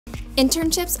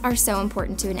Internships are so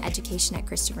important to an education at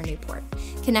Christopher Newport,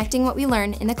 connecting what we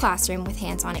learn in the classroom with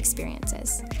hands-on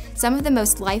experiences. Some of the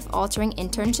most life-altering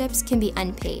internships can be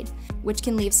unpaid, which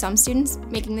can leave some students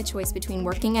making the choice between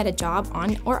working at a job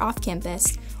on or off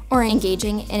campus or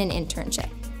engaging in an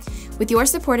internship. With your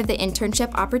support of the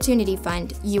Internship Opportunity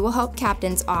Fund, you will help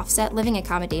captains offset living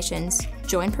accommodations,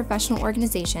 join professional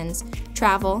organizations,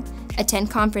 travel, attend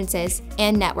conferences,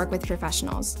 and network with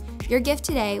professionals. Your gift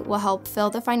today will help fill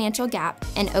the financial gap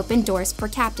and open doors for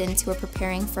captains who are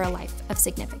preparing for a life of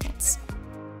significance.